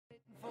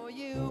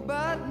you,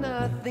 but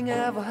nothing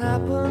ever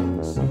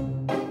happens,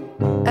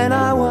 and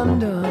I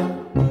wonder.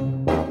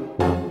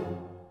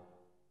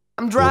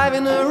 I'm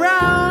driving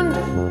around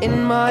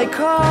in my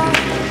car.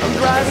 I'm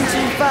driving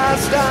too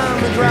fast,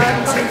 I'm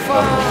driving too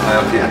far.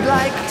 I'd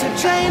like to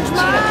change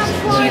my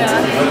point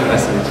of view.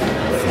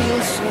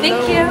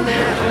 Thank you.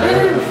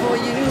 For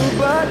you,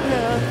 but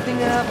nothing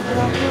ever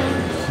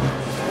happens.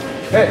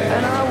 Hey.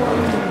 And I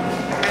wonder.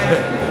 Do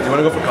you want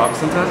to go for coffee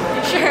sometime?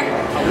 Sure.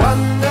 I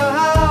wonder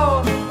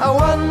how, I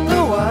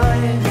wonder why.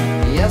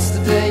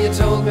 Yesterday you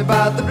told me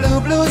about the blue,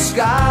 blue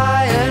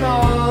sky, and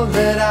all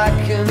that I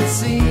can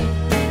see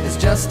is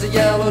just a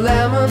yellow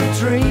lemon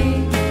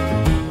tree.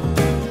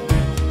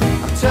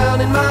 I'm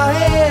turning my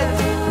head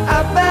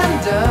up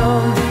and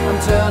down. I'm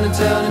turning,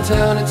 turning,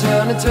 turning,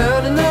 turning,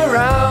 turning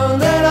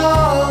around, and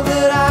all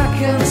that I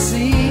can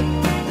see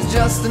is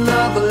just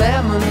another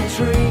lemon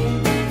tree.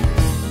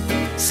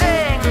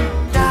 Sing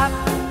da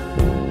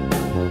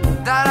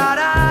da da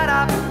da da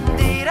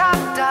dee da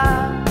da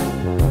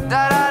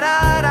da da da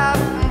da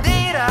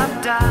dee da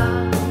da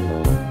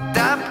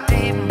da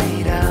dee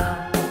dee da.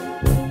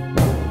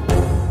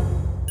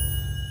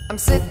 I'm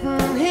sitting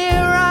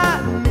here,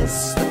 I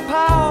miss the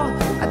power.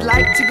 I'd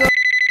like to go.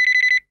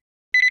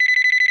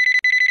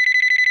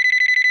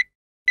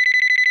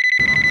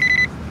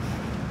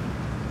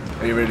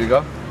 Are you ready to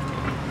go?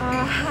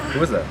 Who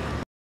was that?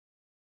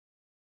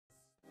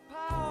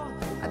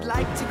 I'd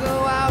like to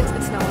go out,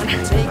 it's no one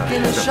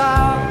taking a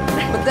shower,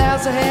 but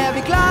there's a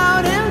heavy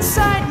cloud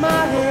inside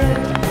my head.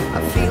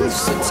 I feel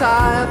so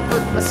tired,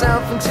 put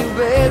myself into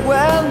bed.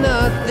 Well,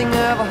 nothing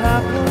ever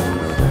happens,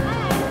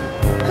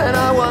 and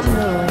I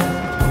wonder.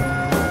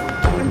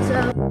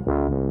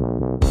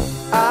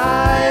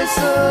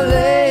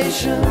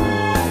 Isolation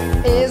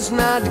is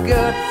not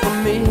good for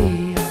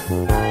me.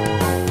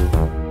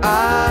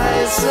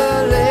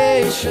 Isolation,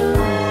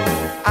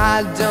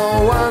 I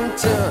don't want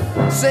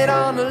to sit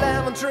on a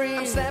lemon tree.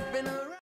 I'm stepping